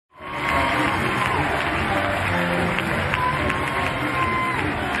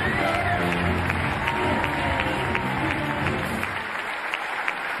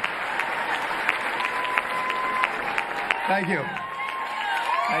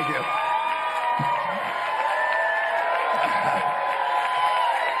Thank you.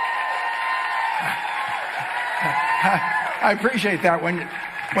 I appreciate that. When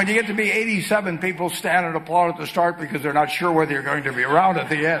you get to be 87, people stand and applaud at the start because they're not sure whether you're going to be around at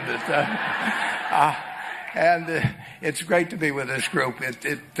the end. And it's great to be with this group.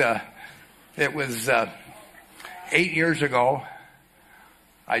 It was 8 years ago.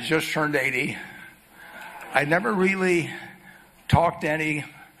 I just turned 80. I never really talked to any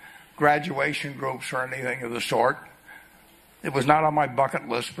graduation groups or anything of the sort. It was not on my bucket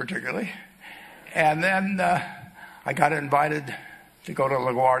list particularly. And then I got invited to go to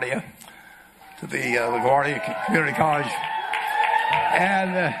LaGuardia, to the LaGuardia Community College.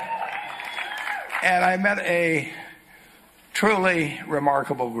 And I met a truly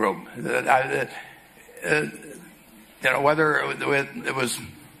remarkable group. Whether it was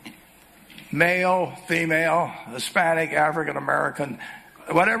male, female, Hispanic, African American,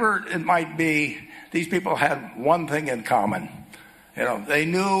 whatever it might be, these people had one thing in common. They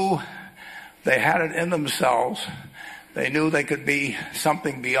knew they had it in themselves. They knew they could be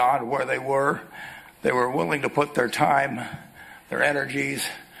something beyond where they were. They were willing to put their time, their energies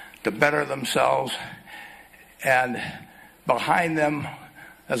to better themselves. And behind them,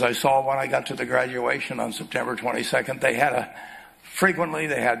 as I saw when I got to the graduation on September 22nd, they had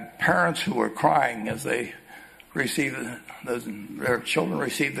parents who were crying as they received their children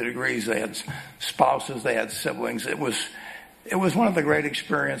received the degrees. They had spouses, they had siblings. It was one of the great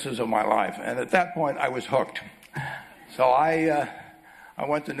experiences of my life. And at that point, I was hooked. So I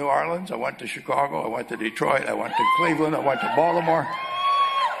went to New Orleans, I went to Chicago, I went to Detroit, I went to Cleveland, I went to Baltimore,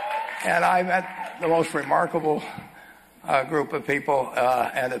 and I met the most remarkable group of people.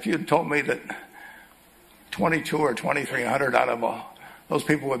 And if you'd told me that 22 or 2,300 out of those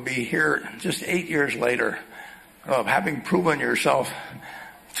people would be here just 8 years later, having proven to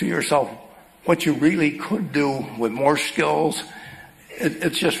yourself what you really could do with more skills,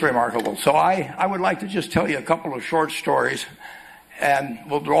 it's just remarkable. So I would like to just tell you a couple of short stories, and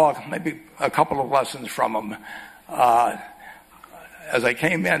we'll draw maybe a couple of lessons from them. As I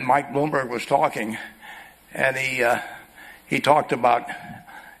came in, Mike Bloomberg was talking, and he talked about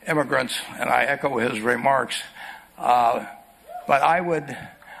immigrants, and I echo his remarks. But I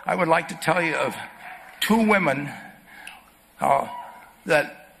would like to tell you of two women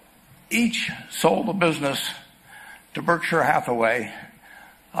that each sold a business to Berkshire Hathaway,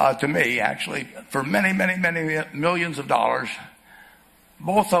 to me actually, for many, many, many millions of dollars.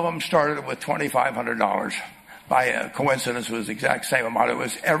 Both of them started with $2,500. By a coincidence, it was the exact same amount. It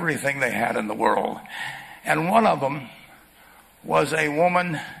was everything they had in the world. And one of them was a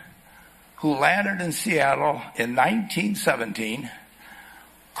woman who landed in Seattle in 1917,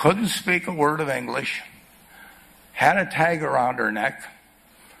 couldn't speak a word of English, had a tag around her neck.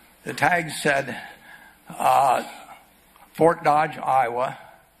 The tag said, Fort Dodge, Iowa.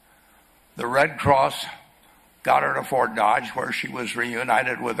 The Red Cross got her to Fort Dodge, where she was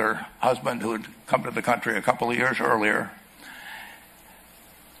reunited with her husband who had come to the country a couple of years earlier.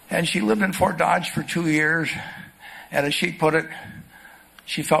 And she lived in Fort Dodge for 2 years, and as she put it,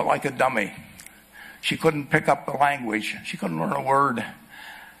 she felt like a dummy. She couldn't pick up the language. She couldn't learn a word.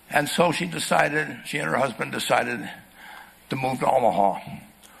 And so she and her husband decided to move to Omaha.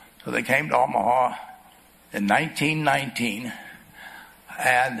 So they came to Omaha in 1919,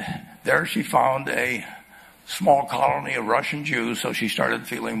 and there she found a small colony of Russian Jews, so she started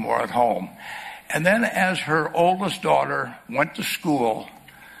feeling more at home. And then as her oldest daughter went to school,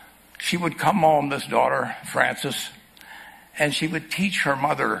 she would come home, this daughter, Frances, and she would teach her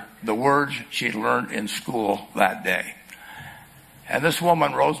mother the words she had learned in school that day. And this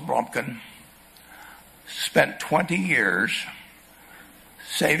woman, Rose Blumpkin, spent 20 years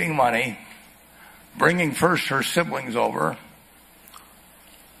saving money, bringing first her siblings over,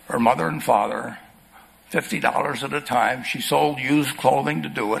 her mother and father, $50 at a time. She sold used clothing to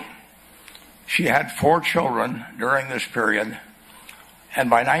do it. She had 4 children during this period. And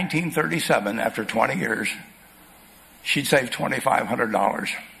by 1937, after 20 years, she'd saved $2,500.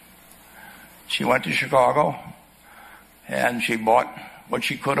 She went to Chicago, and she bought what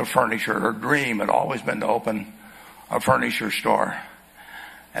she could of furniture. Her dream had always been to open a furniture store.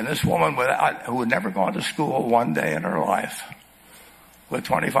 And this woman, who had never gone to school one day in her life, with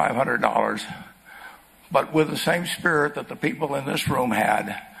 $2,500, but with the same spirit that the people in this room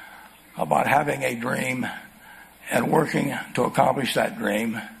had about having a dream and working to accomplish that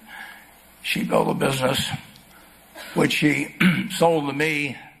dream, she built a business which she sold to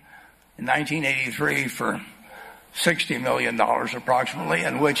me in 1983 for $60 million approximately,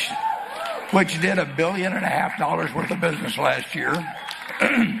 and which did $1.5 billion worth of business last year.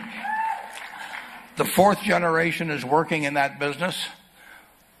 The fourth generation is working in that business.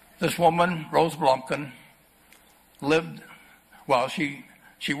 This woman, Rose Blumpkin, lived, well, she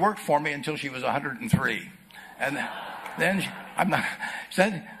worked for me until she was 103. And then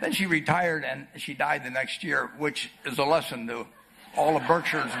then she retired and she died the next year, which is a lesson to all of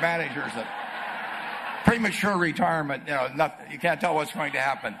Berkshire's managers that premature retirement, you can't tell what's going to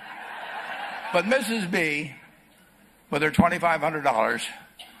happen. But Mrs. B, with her $2,500,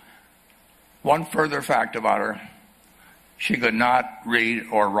 one further fact about her, she could not read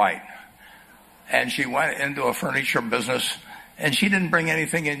or write. And she went into a furniture business, and she didn't bring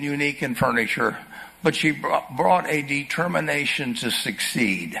anything in unique in furniture, but she brought a determination to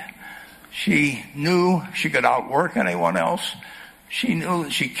succeed. She knew she could outwork anyone else. She knew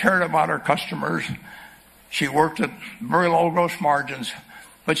that she cared about her customers. She worked at very low gross margins,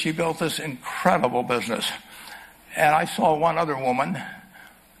 but she built this incredible business. And I saw one other woman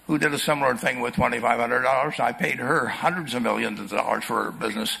who did a similar thing with $2,500. I paid her hundreds of millions of dollars for her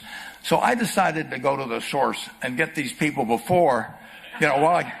business. So I decided to go to the source and get these people before, I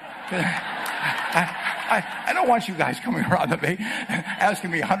don't want you guys coming around to me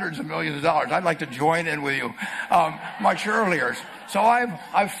asking me hundreds of millions of dollars. I'd like to join in with you much earlier. So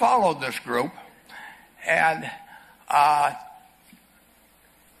I've followed this group, and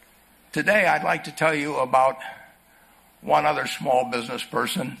today I'd like to tell you about one other small business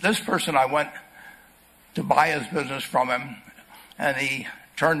person. This person, I went to buy his business from him, and he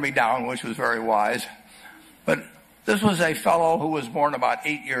turned me down, which was very wise. But this was a fellow who was born about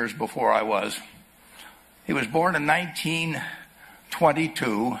 8 years before I was. He was born in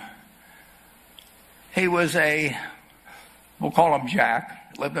 1922. He was we'll call him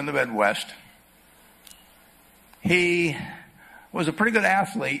Jack, lived in the Midwest. He was a pretty good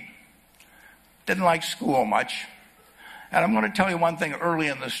athlete, didn't like school much. And I'm going to tell you one thing early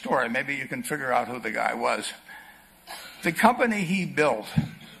in the story. Maybe you can figure out who the guy was. The company he built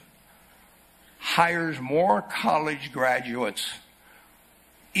hires more college graduates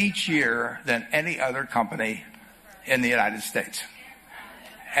each year than any other company in the United States.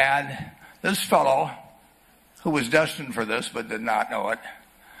 And this fellow, who was destined for this but did not know it,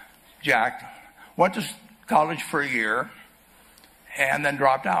 Jack, went to college for a year and then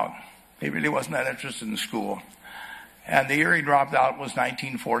dropped out. He really wasn't that interested in school. And the year he dropped out was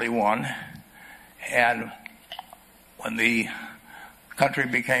 1941. And when the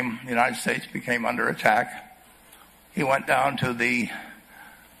United States became under attack, he went down to the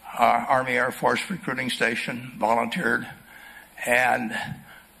Army Air Force recruiting station, volunteered, and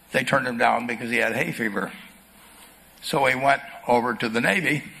they turned him down because he had hay fever. So he went over to the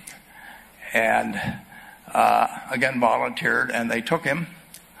Navy and again volunteered, and they took him.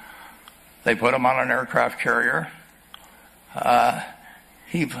 They put him on an aircraft carrier.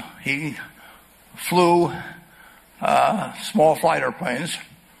 He flew small fighter planes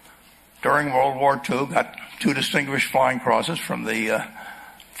during World War II, got 2 distinguished flying crosses from the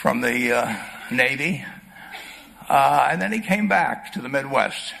Navy, and then he came back to the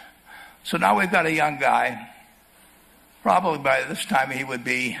Midwest. So now we've got a young guy. Probably by this time he would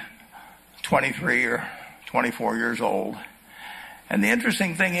be 23 or 24 years old. And the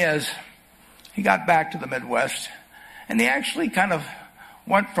interesting thing is, he got back to the Midwest, and he actually kind of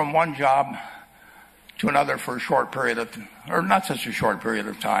went from one job to another for a short period of, or not such a short period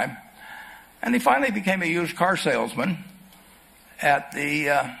of time. And he finally became a used car salesman at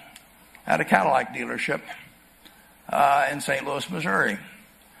a Cadillac dealership in St. Louis, Missouri.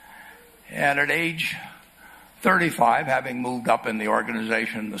 And at age 35, having moved up in the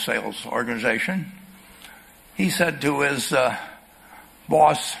organization, the sales organization, he said to his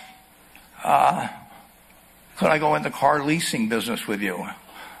boss, could I go in the car leasing business with you?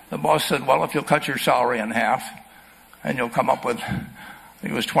 The boss said, well, if you'll cut your salary in half and you'll come up with, I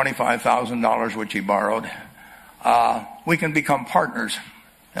think it was $25,000, which he borrowed, we can become partners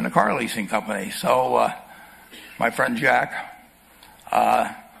in a car leasing company. So my friend Jack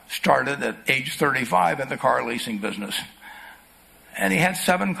started at age 35 in the car leasing business. And he had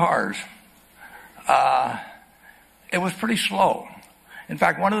 7 cars. It was pretty slow. In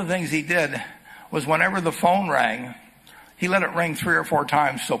fact, one of the things he did was whenever the phone rang, he let it ring 3 or 4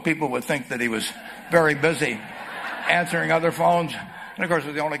 times so people would think that he was very busy answering other phones. And of course, it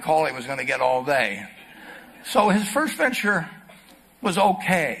was the only call he was going to get all day. So his first venture was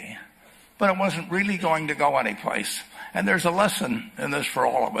okay, but it wasn't really going to go anyplace. And there's a lesson in this for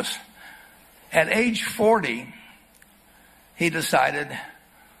all of us. At age 40, he decided,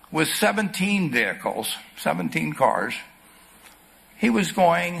 with 17 vehicles, 17 cars, he was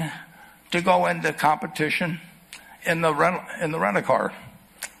going to go into competition in the rent-a-car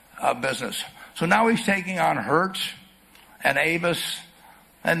business. So now he's taking on Hertz and Avis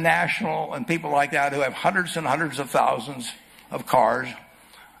and National and people like that who have hundreds and hundreds of thousands of cars.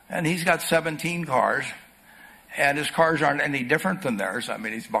 And he's got 17 cars. And his cars aren't any different than theirs. I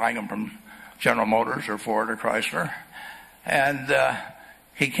mean, he's buying them from General Motors or Ford or Chrysler. And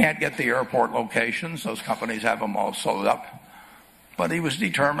he can't get the airport locations. Those companies have them all sold up. But he was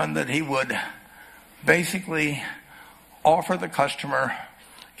determined that he would basically offer the customer,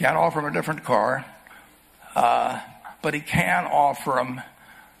 can't offer him a different car, but he can offer them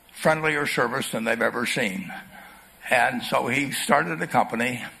friendlier service than they've ever seen. And so he started a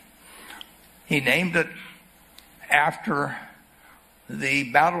company. He named it after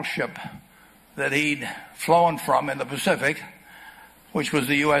the battleship that he'd flown from in the Pacific, which was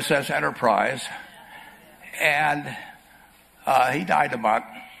the USS Enterprise. And he died about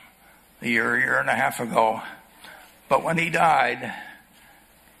a year and a half ago. But when he died,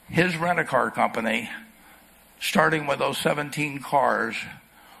 his rent-a-car company, starting with those 17 cars,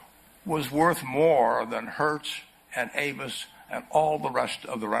 was worth more than Hertz and Avis and all the rest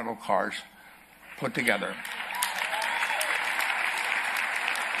of the rental cars put together.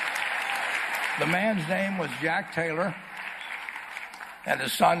 The man's name was Jack Taylor, and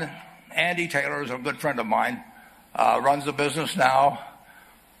his son, Andy Taylor, is a good friend of mine, runs the business now.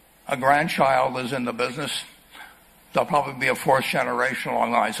 A grandchild is in the business. There'll probably be a fourth generation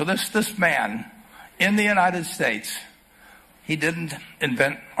along the line. So this man, in the United States, he didn't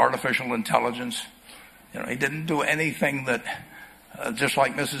invent artificial intelligence. He didn't do anything that, just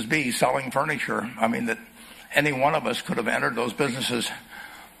like Mrs. B selling furniture, I mean, that any one of us could have entered those businesses.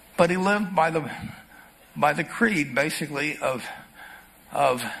 But he lived by the creed, basically,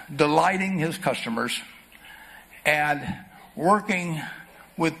 of delighting his customers and working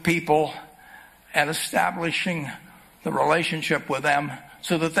with people and establishing the relationship with them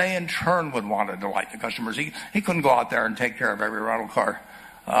so that they in turn would want to delight the customers. He couldn't go out there and take care of every rental car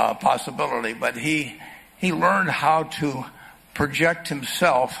possibility, but he learned how to project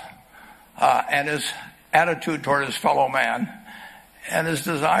himself and his attitude toward his fellow man and his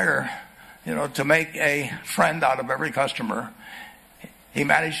desire, to make a friend out of every customer. He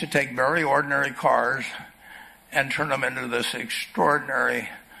managed to take very ordinary cars and turn them into this extraordinary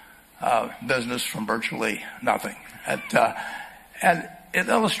business from virtually nothing. And it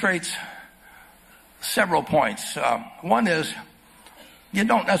illustrates several points. One is, you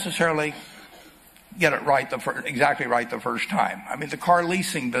don't necessarily get it right exactly right the first time. I mean, the car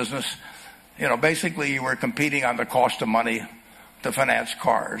leasing business, basically you were competing on the cost of money to finance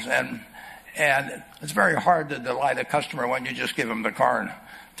cars. And it's very hard to delight a customer when you just give them the car and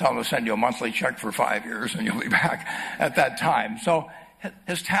tell them to send you a monthly check for 5 years and you'll be back at that time. So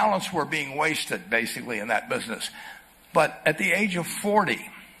his talents were being wasted, basically, in that business. But at the age of 40,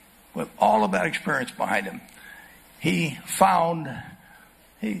 with all of that experience behind him, he found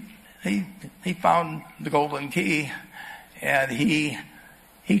the golden key, and he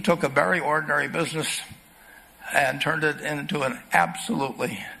took a very ordinary business and turned it into an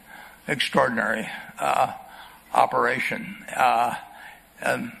absolutely extraordinary operation.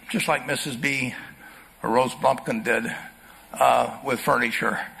 And just like Mrs. B or Rose Blumpkin did with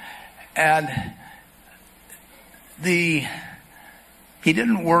furniture. And he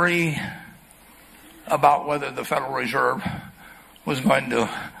didn't worry about whether the Federal Reserve was going to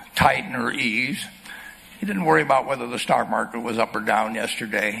tighten or ease. He didn't worry about whether the stock market was up or down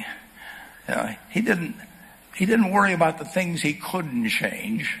yesterday. He didn't worry about the things he couldn't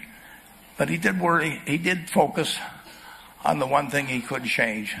change, but he did focus on the one thing he could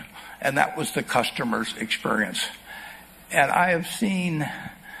change, and that was the customer's experience. And I have seen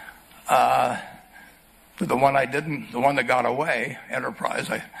the one that got away, Enterprise.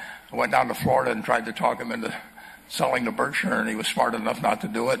 I went down to Florida and tried to talk him into selling to Berkshire, and he was smart enough not to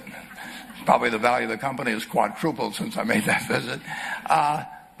do it. Probably the value of the company has quadrupled since I made that visit.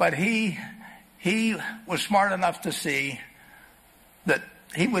 But he was smart enough to see that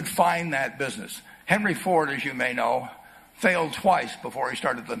he would find that business. Henry Ford, as you may know, failed twice before he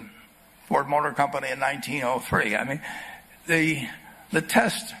started the Ford Motor Company in 1903. I mean, the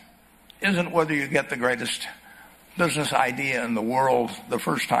test isn't whether you get the greatest business idea in the world the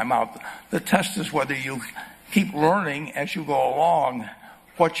first time out. The test is whether you keep learning as you go along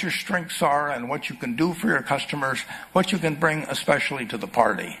what your strengths are and what you can do for your customers, what you can bring especially to the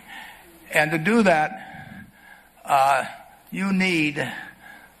party. And to do that, you need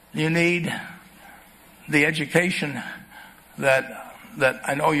the education that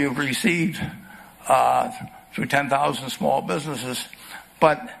I know you've received through 10,000 small businesses,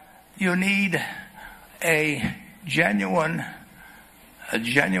 but you need a genuine a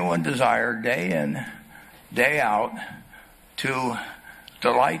genuine desire day in, day out to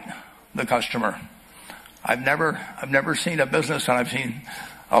delight the customer. I've never seen a business, and I've seen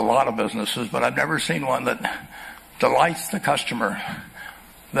a lot of businesses, but I've never seen one that delights the customer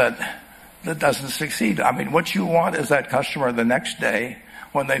that doesn't succeed. I mean, what you want is that customer the next day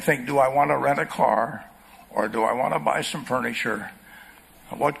when they think, do I want to rent a car or do I want to buy some furniture?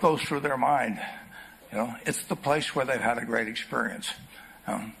 What goes through their mind? You know, it's the place where they've had a great experience.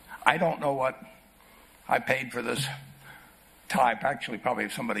 I don't know what I paid for this tie. Actually, probably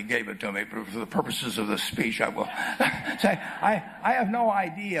if somebody gave it to me, but for the purposes of this speech, I will say I have no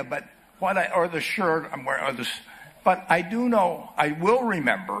idea. But or the shirt I'm wearing, or this, but I do know. I will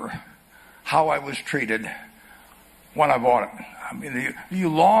remember how I was treated when I bought it. I mean, you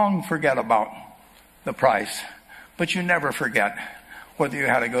long forget about the price, but you never forget whether you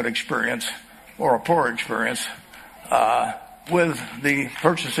had a good experience or a poor experience with the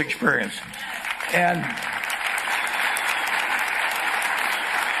purchase experience. And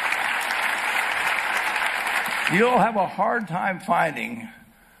you'll have a hard time finding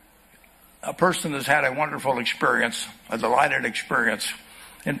a person that's had a wonderful experience, a delighted experience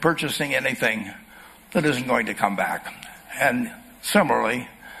in purchasing anything that isn't going to come back. And similarly,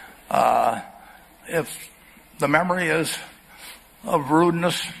 if the memory is of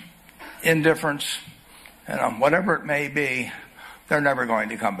rudeness, indifference, whatever it may be, they're never going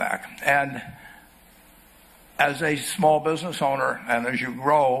to come back. And as a small business owner, and as you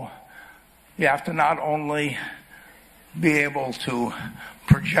grow, you have to not only be able to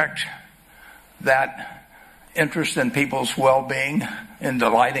project that interest in people's well-being, in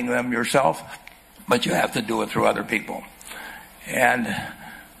delighting them yourself, but you have to do it through other people. And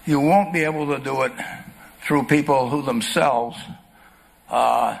you won't be able to do it through people who themselves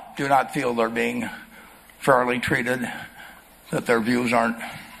do not feel they're being fairly treated, that their views aren't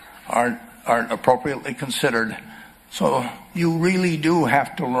appropriately considered. So you really do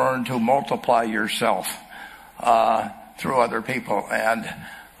have to learn to multiply yourself through other people. And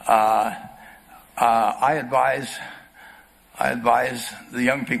I advise the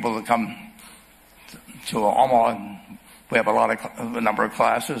young people that come to Omaha. We have a number of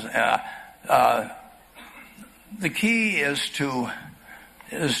classes. The key is to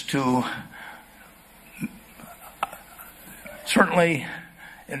certainly,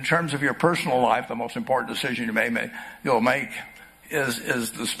 in terms of your personal life, the most important decision you'll make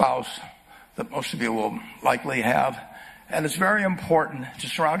is the spouse that most of you will likely have. And it's very important to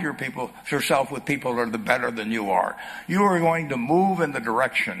surround yourself with people that are better than you are. You are going to move in the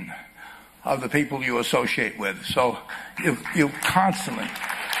direction of the people you associate with. So you constantly.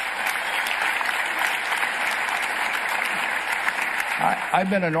 I've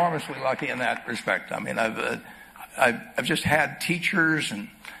been enormously lucky in that respect. I mean, I've just had teachers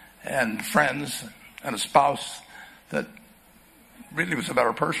and friends and a spouse that really was a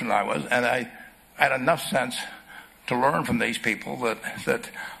better person than I was, and I had enough sense to learn from these people that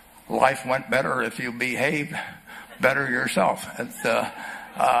life went better if you behaved better yourself.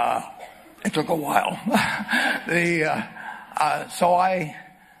 It took a while. So I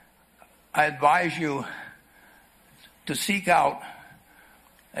advise you to seek out,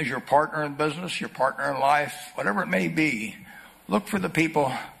 as your partner in business, your partner in life, whatever it may be, look for the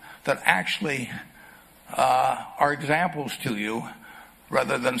people that actually are examples to you,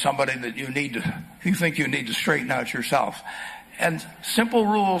 rather than somebody that you think you need to straighten out yourself. And simple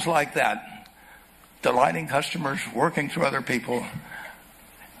rules like that, delighting customers, working through other people,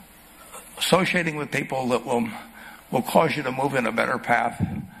 associating with people that will cause you to move in a better path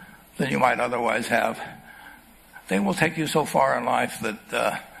than you might otherwise have, they will take you so far in life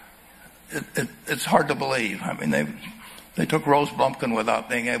that it's hard to believe. I mean, they took Rose Blumpkin without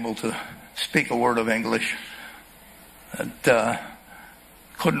being able to speak a word of English, that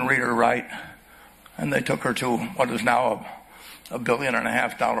couldn't read or write, and they took her to what is now a $1.5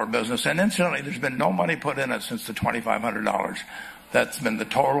 billion business. And incidentally, there's been no money put in it since the $2,500. That's been the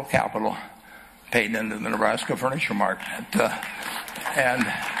total capital paid into the Nebraska furniture market. And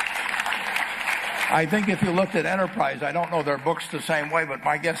I think if you looked at Enterprise, I don't know their books the same way, but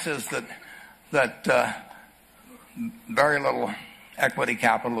my guess is that very little equity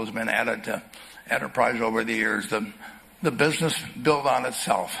capital has been added to Enterprise over the years. The business built on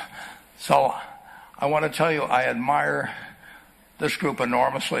itself. So I want to tell you, I admire this group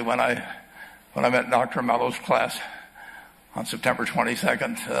enormously. When I met Dr. Mello's class on September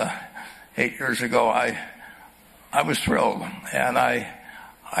 22nd, 8 years ago, I was thrilled. And I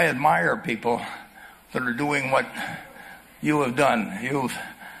admire people that are doing what you have done.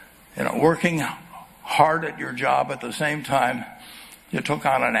 Working hard at your job at the same time you took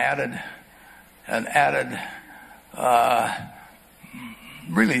on an added,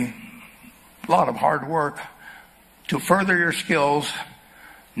 really a lot of hard work to further your skills.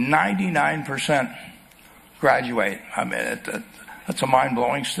 99% graduate. I mean, that's a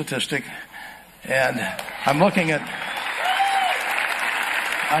mind-blowing statistic. And I'm looking at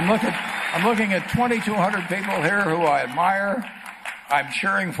 2,200 people here who I admire. I'm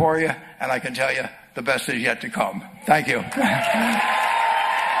cheering for you, and I can tell you the best is yet to come. Thank you.